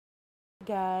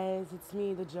Guys, it's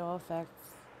me, the Joe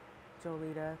Effects,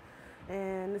 Jolita,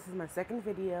 and this is my second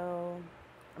video.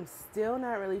 I'm still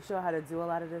not really sure how to do a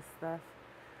lot of this stuff,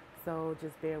 so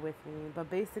just bear with me.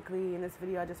 But basically, in this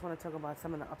video, I just want to talk about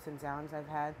some of the ups and downs I've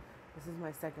had. This is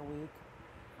my second week.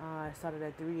 I started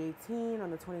at 318 on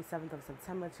the 27th of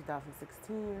September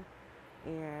 2016,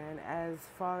 and as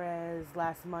far as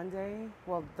last Monday,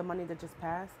 well, the Monday that just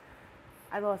passed,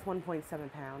 I lost 1.7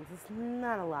 pounds. It's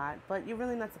not a lot, but you're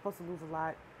really not supposed to lose a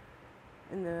lot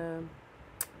in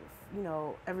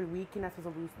every week. You're not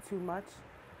supposed to lose too much.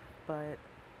 But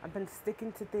I've been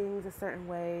sticking to things a certain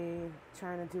way,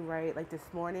 trying to do right. Like this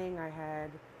morning, I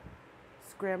had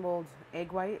scrambled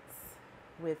egg whites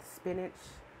with spinach,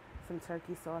 some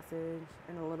turkey sausage,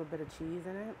 and a little bit of cheese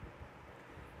in it.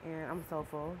 And I'm so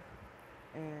full.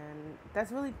 And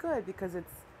that's really good because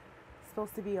it's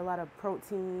supposed to be a lot of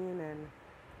protein and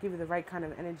give you the right kind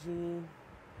of energy.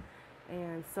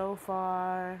 And so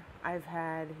far, I've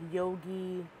had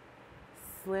Yogi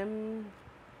Slim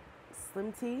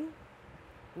Tea,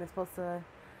 and it's supposed to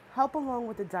help along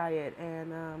with the diet.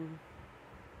 And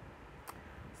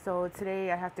so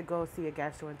today I have to go see a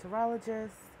gastroenterologist.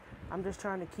 I'm just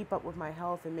trying to keep up with my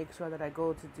health and make sure that I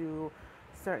go to do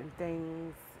certain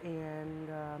things and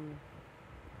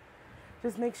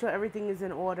just make sure everything is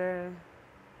in order.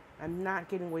 I'm not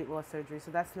getting weight loss surgery,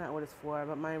 so that's not what it's for.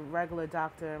 But my regular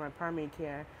doctor, my primary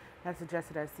care, has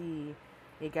suggested I see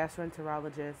a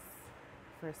gastroenterologist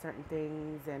for certain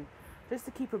things and just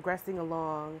to keep progressing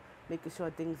along, making sure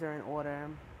things are in order.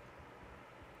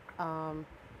 I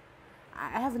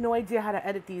have no idea how to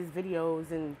edit these videos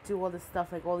and do all this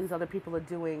stuff like all these other people are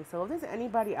doing. So if there's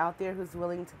anybody out there who's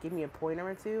willing to give me a pointer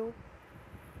or two,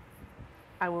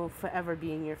 I will forever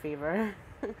be in your favor.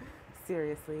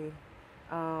 Seriously.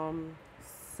 Um,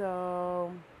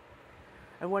 so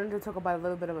I wanted to talk about a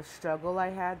little bit of a struggle I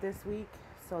had this week.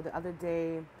 So the other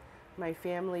day, my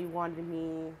family wanted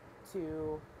me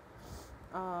to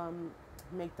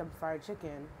make them fried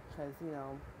chicken because,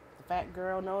 the fat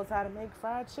girl knows how to make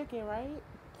fried chicken, right?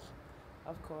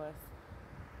 Of course.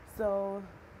 So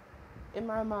in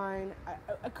my mind,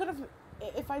 I could have,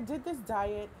 if I did this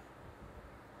diet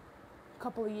a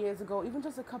couple of years ago, even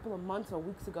just a couple of months or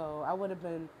weeks ago, I would have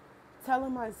been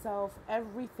telling myself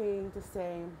everything to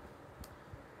say,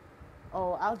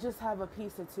 oh, I'll just have a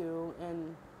piece or two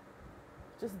and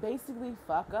just basically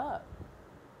fuck up,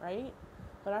 right?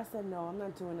 But I said, no, I'm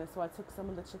not doing this. So I took some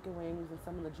of the chicken wings and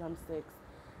some of the drumsticks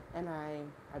and I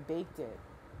baked it.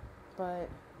 But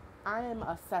I am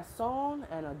a sazon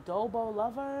and adobo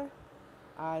lover.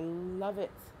 I love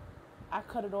it. I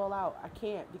cut it all out. I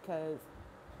can't because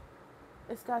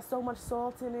it's got so much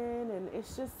salt in it, and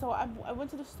it's just so. I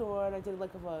went to the store and I did like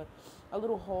a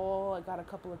little haul. I got a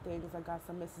couple of things. I got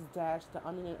some Mrs. Dash, the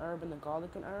onion and herb, and the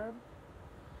garlic and herb.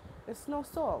 It's no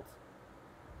salt,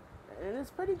 and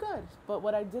it's pretty good. But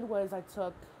what I did was I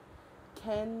took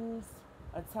Ken's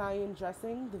Italian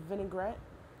dressing, the vinaigrette.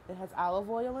 It has olive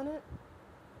oil in it,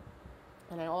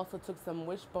 and I also took some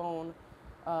Wishbone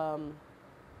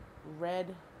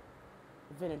red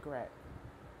vinaigrette.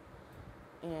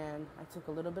 And I took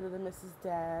a little bit of the Mrs.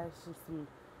 Dash and some,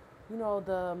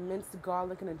 the minced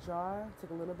garlic in a jar.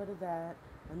 Took a little bit of that.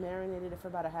 I marinated it for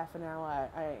about a half an hour.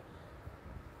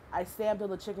 I stabbed all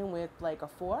the chicken with like a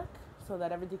fork so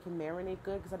that everything can marinate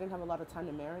good because I didn't have a lot of time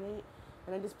to marinate.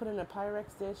 And I just put it in a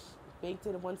Pyrex dish, baked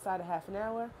it on one side a half an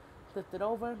hour, flipped it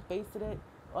over, basted it,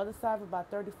 other side for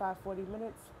about 35, 40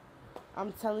 minutes.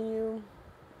 I'm telling you,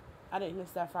 I didn't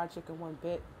miss that fried chicken one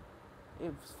bit. It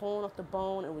was falling off the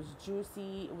bone. It was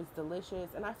juicy. It was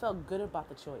delicious. And I felt good about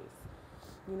the choice,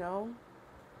 you know?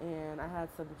 And I had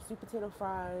some sweet potato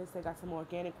fries. I got some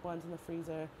organic ones in the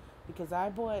freezer because I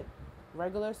bought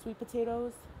regular sweet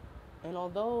potatoes. And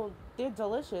although they're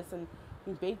delicious and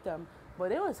we baked them,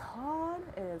 but it was hard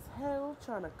as hell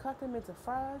trying to cut them into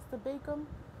fries to bake them.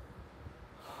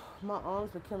 My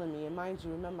arms were killing me. And mind you,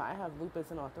 remember, I have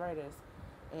lupus and arthritis.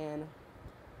 And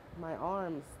my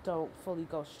arms don't fully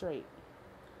go straight.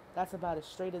 That's about as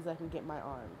straight as I can get my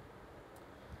arm.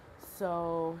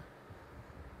 So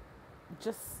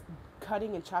just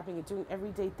cutting and chopping and doing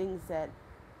everyday things that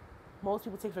most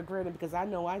people take for granted because I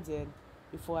know I did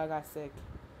before I got sick.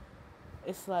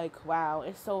 It's like, wow,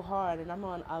 it's so hard and I'm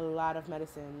on a lot of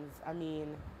medicines. I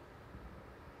mean,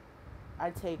 I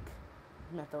take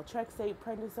methotrexate,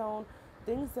 prednisone,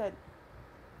 things that,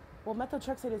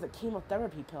 methotrexate is a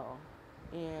chemotherapy pill.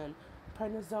 And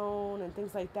prednisone and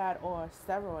things like that or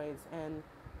steroids, and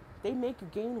they make you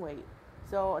gain weight.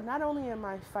 So not only am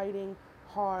I fighting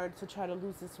hard to try to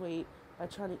lose this weight by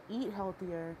trying to eat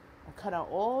healthier, I cut out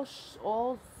all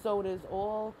sodas,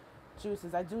 all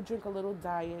juices. I do drink a little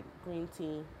diet green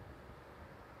tea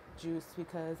juice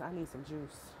because I need some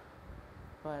juice.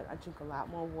 But I drink a lot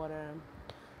more water.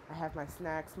 I have my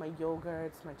snacks, my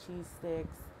yogurts, my cheese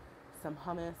sticks, some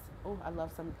hummus. Oh, I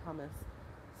love some hummus.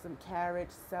 Some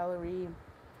carrots, celery.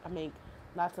 I make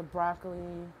lots of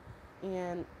broccoli.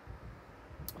 And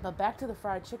but back to the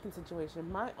fried chicken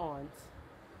situation. My aunt,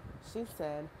 she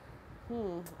said,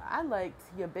 I liked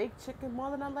your baked chicken more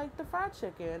than I liked the fried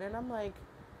chicken. And I'm like,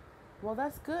 well,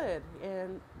 that's good.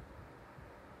 And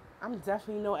I'm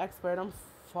definitely no expert. I'm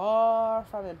far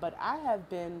from it. But I have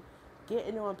been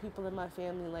getting on people in my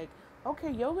family like,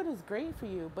 okay, yogurt is great for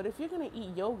you. But if you're going to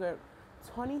eat yogurt,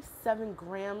 27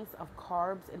 grams of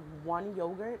carbs in one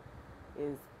yogurt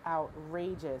is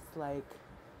outrageous. Like,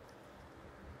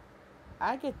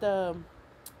 I get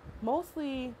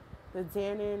mostly the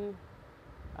Dannon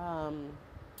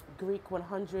Greek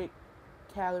 100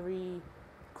 calorie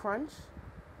crunch,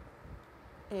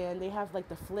 and they have like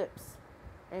the flips,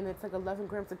 and it's like 11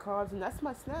 grams of carbs, and that's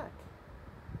my snack.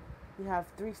 You have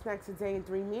 3 snacks a day and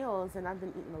 3 meals, and I've been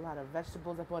eating a lot of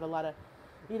vegetables. I bought a lot of,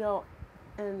 you know,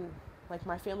 and like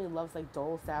my family loves like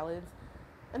Dole salads,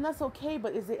 and that's okay,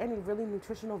 but is there any really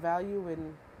nutritional value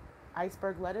in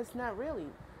iceberg lettuce? Not really.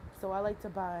 So I like to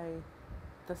buy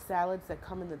the salads that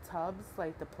come in the tubs,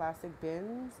 like the plastic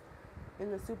bins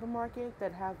in the supermarket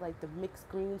that have like the mixed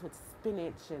greens with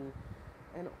spinach and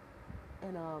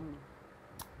and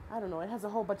I don't know. It has a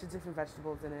whole bunch of different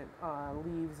vegetables in it,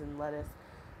 leaves and lettuce,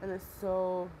 and it's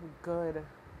so good.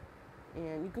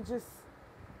 And you could just,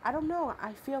 I don't know.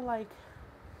 I feel like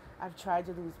I've tried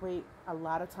to lose weight a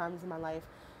lot of times in my life,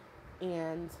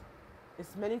 and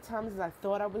as many times as I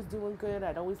thought I was doing good,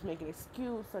 I'd always make an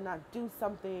excuse or not do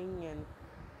something. And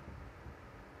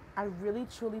I really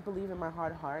truly believe in my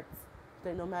heart of hearts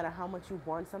that no matter how much you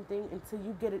want something, until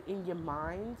you get it in your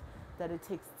mind that it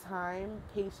takes time,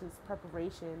 patience,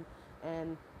 preparation,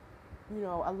 and,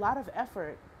 a lot of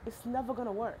effort, it's never going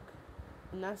to work.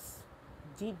 And that's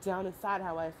deep down inside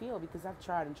how I feel, because I've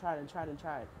tried and tried and tried and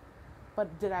tried.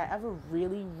 But did I ever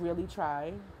really, really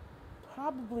try?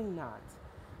 Probably not.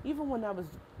 Even when I was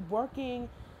working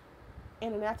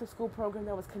in an after school program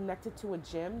that was connected to a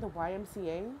gym, the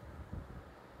YMCA,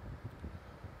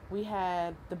 we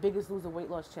had the Biggest Loser weight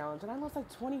loss challenge, and I lost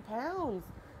like 20 pounds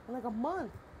in like a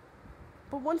month.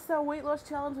 But once that weight loss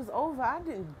challenge was over, I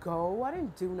didn't go. I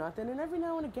didn't do nothing. And every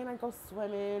now and again, I go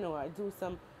swimming or I do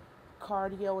some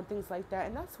cardio and things like that.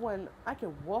 And that's when I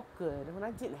could walk good, when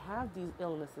I didn't have these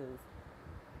illnesses.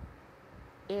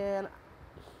 And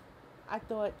I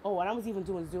thought, and I was even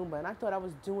doing Zumba, and I thought I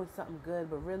was doing something good,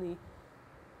 but really,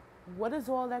 what is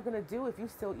all that going to do if you're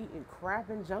still eating crap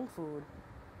and junk food?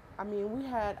 I mean,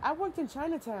 I worked in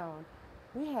Chinatown.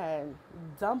 We had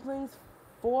dumplings,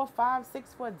 4, 5, 6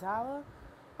 for $1.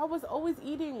 I was always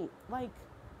eating like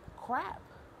crap.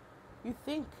 You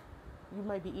think you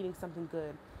might be eating something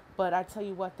good, but I tell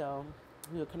you what though,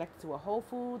 we were connected to a Whole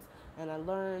Foods, and I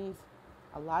learned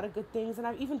a lot of good things, and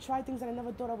I've even tried things that I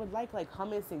never thought I would like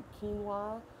hummus and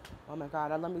quinoa. Oh my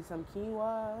God, I love me some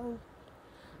quinoa.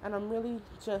 And I'm really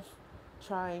just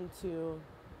trying to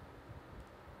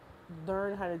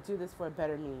learn how to do this for a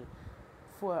better me,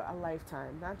 for a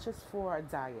lifetime, not just for a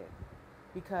diet.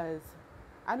 Because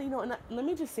and let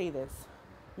me just say this.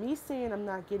 Me saying I'm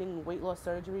not getting weight loss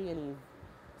surgery, any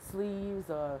sleeves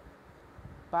or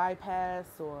bypass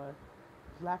or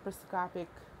laparoscopic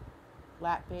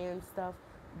lap band stuff,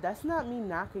 that's not me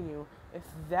knocking you. If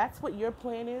that's what your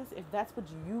plan is, if that's what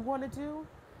you want to do,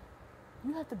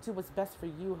 you have to do what's best for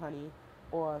you, honey,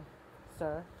 or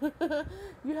sir.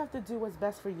 You have to do what's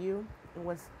best for you and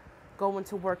what's going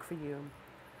to work for you.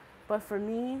 But for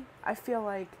me, I feel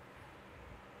like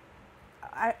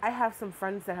I have some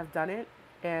friends that have done it,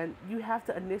 and you have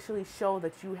to initially show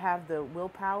that you have the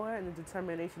willpower and the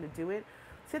determination to do it.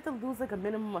 So you have to lose like a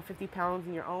minimum of 50 pounds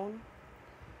on your own.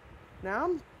 Now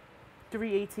I'm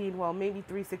 318, well, maybe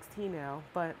 316 now,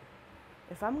 but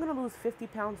if I'm going to lose 50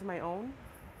 pounds on my own,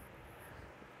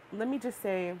 let me just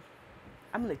say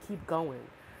I'm going to keep going,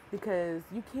 because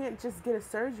you can't just get a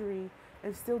surgery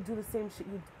and still do the same shit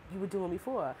you were doing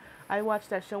before. I watched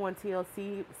that show on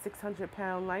TLC, 600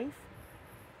 Pound Life.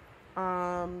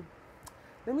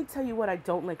 Let me tell you what I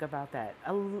don't like about that.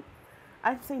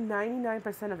 I'd say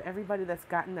 99% of everybody that's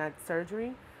gotten that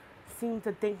surgery seem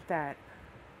to think that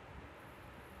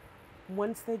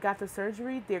once they got the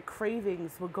surgery, their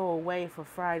cravings would go away for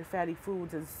fried fatty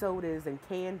foods and sodas and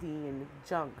candy and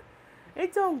junk.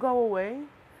 It don't go away.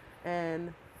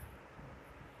 And,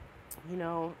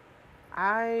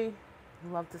 I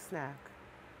love to snack.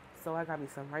 So I got me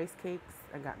some rice cakes.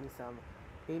 I got me some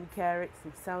baby carrots,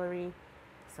 some celery,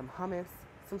 some hummus,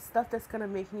 some stuff that's gonna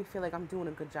make me feel like I'm doing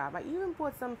a good job. I even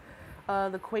bought some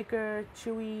the Quaker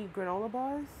chewy granola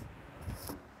bars,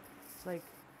 like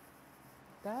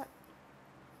that.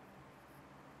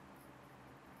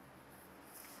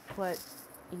 But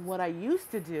what I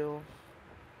used to do,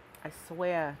 I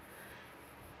swear,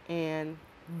 and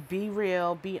be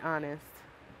real, be honest.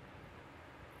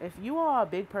 If you are a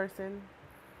big person,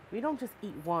 you don't just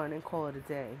eat one and call it a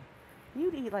day.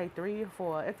 You'd eat like 3 or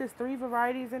 4. If there's 3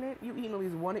 varieties in it, you eat at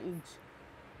least one of each.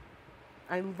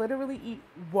 I literally eat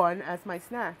one as my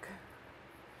snack.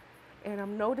 And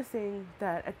I'm noticing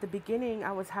that at the beginning,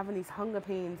 I was having these hunger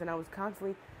pains and I was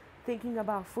constantly thinking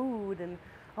about food and,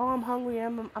 oh, I'm hungry,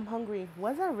 I'm hungry.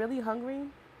 Was I really hungry?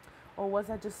 Or was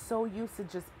I just so used to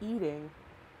just eating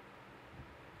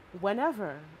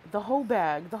whenever? The whole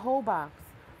bag, the whole box,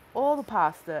 all the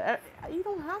pasta. You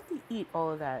don't have to eat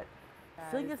all of that.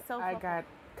 Fill yourself up. I got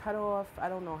cut off. I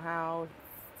don't know how.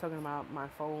 Talking about my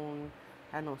phone.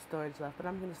 I had no storage left, but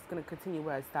I'm just going to continue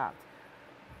where I stopped.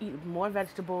 Eat more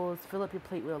vegetables. Fill up your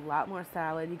plate with a lot more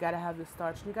salad. You got to have your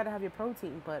starch. And you got to have your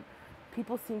protein. But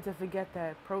people seem to forget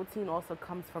that protein also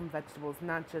comes from vegetables,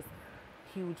 not just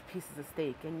huge pieces of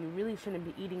steak. And you really shouldn't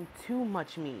be eating too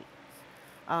much meat.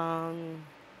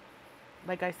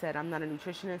 Like I said, I'm not a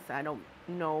nutritionist. I don't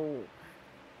know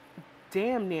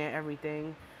damn near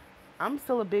everything. I'm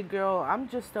still a big girl. I'm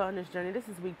just starting this journey. This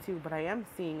is week 2, but I am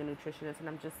seeing a nutritionist, and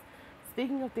I'm just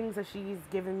speaking of things that she's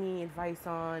given me advice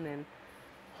on, and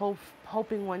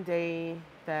hoping one day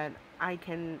that I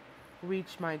can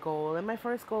reach my goal. And my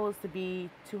first goal is to be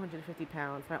 250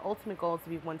 pounds. My ultimate goal is to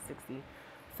be 160.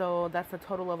 So that's a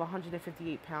total of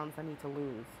 158 pounds I need to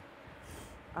lose.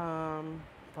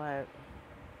 But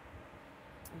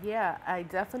yeah,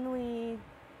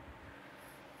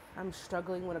 I'm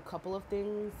struggling with a couple of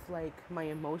things, like my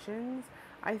emotions.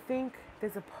 I think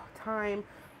there's a time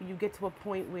when you get to a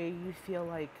point where you feel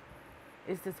like,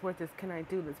 is this worth this? Can I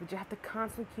do this? But you have to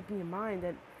constantly keep in your mind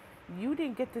that you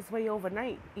didn't get this way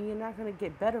overnight, and you're not going to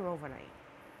get better overnight.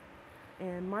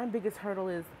 And my biggest hurdle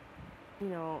is,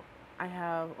 I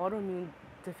have autoimmune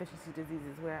deficiency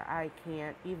diseases where I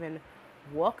can't even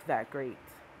walk that great.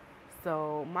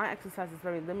 So my exercise is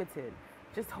very limited.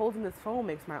 Just holding this phone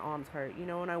makes my arms hurt,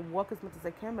 and I walk as much as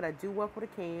I can, but I do walk with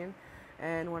a cane.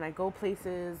 And when I go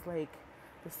places like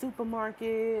the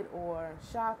supermarket or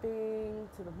shopping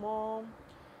to the mall,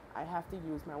 I have to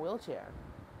use my wheelchair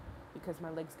because my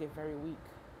legs get very weak.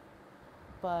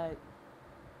 But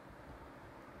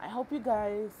I hope you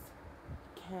guys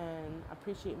can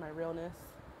appreciate my realness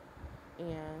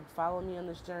and follow me on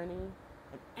this journey.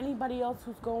 And anybody else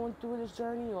who's going through this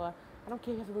journey, or I don't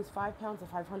care if you have to lose 5 pounds or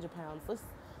 500 pounds. Let's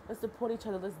support each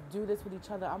other. Let's do this with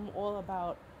each other. I'm all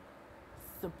about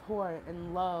support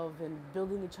and love and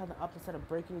building each other up instead of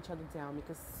breaking each other down,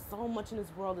 because so much in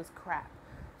this world is crap.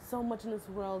 So much in this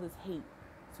world is hate.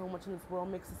 So much in this world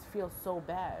makes us feel so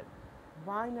bad.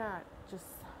 Why not just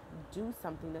do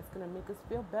something that's going to make us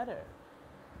feel better?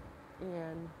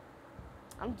 And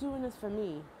I'm doing this for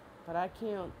me, but I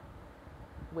can't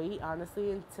wait, honestly,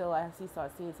 until I actually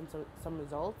start seeing some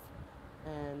results.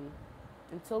 And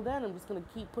until then, I'm just going to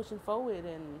keep pushing forward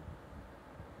and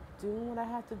doing what I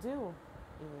have to do.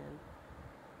 And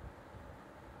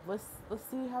let's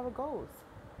see how it goes.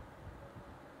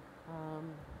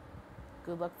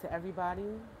 Good luck to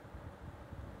everybody.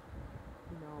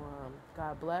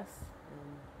 God bless,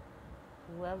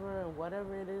 and whoever and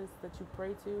whatever it is that you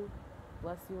pray to,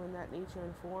 bless you in that nature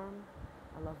and form.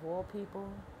 I love all people.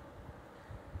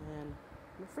 And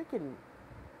my freaking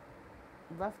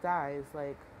left eye is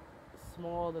like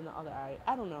smaller than the other eye.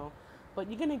 I don't know. But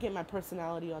you're going to get my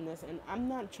personality on this. And I'm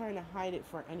not trying to hide it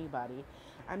for anybody.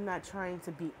 I'm not trying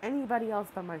to be anybody else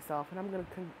but myself. And I'm going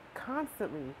to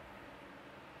constantly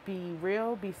be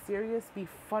real, be serious, be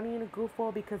funny and a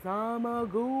goofball, because I'm a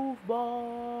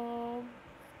goofball.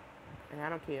 And I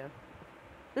don't care.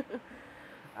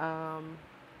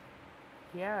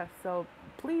 Yeah, so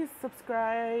please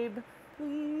subscribe.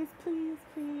 Please, please,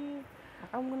 please.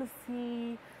 I want to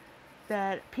see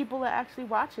that people are actually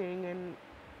watching, and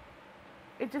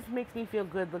it just makes me feel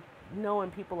good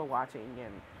knowing people are watching.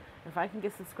 And if I can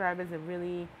get subscribers and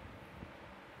really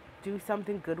do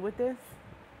something good with this,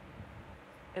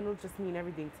 it'll just mean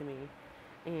everything to me.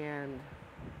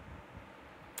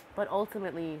 But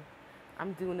ultimately,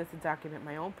 I'm doing this to document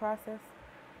my own process.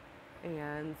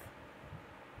 And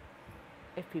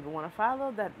if people want to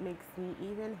follow, that makes me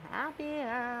even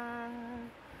happier.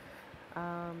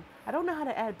 I don't know how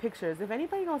to add pictures. If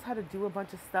anybody knows how to do a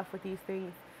bunch of stuff with these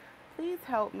things, please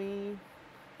help me.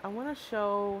 I want to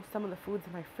show some of the foods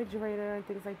in my refrigerator and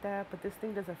things like that, but this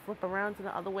thing doesn't flip around to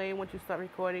the other way once you start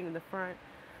recording in the front.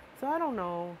 So I don't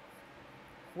know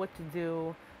what to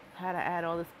do, how to add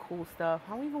all this cool stuff.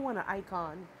 I don't even want an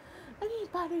icon.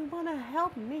 Anybody want to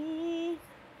help me?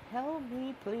 Help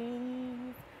me,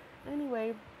 please.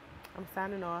 Anyway, I'm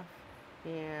signing off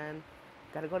and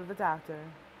gotta go to the doctor.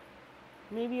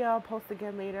 Maybe I'll post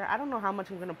again later. I don't know how much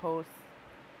I'm gonna post,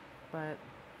 but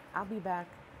I'll be back.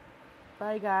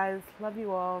 Bye, guys. Love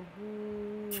you all.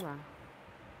 Mwah.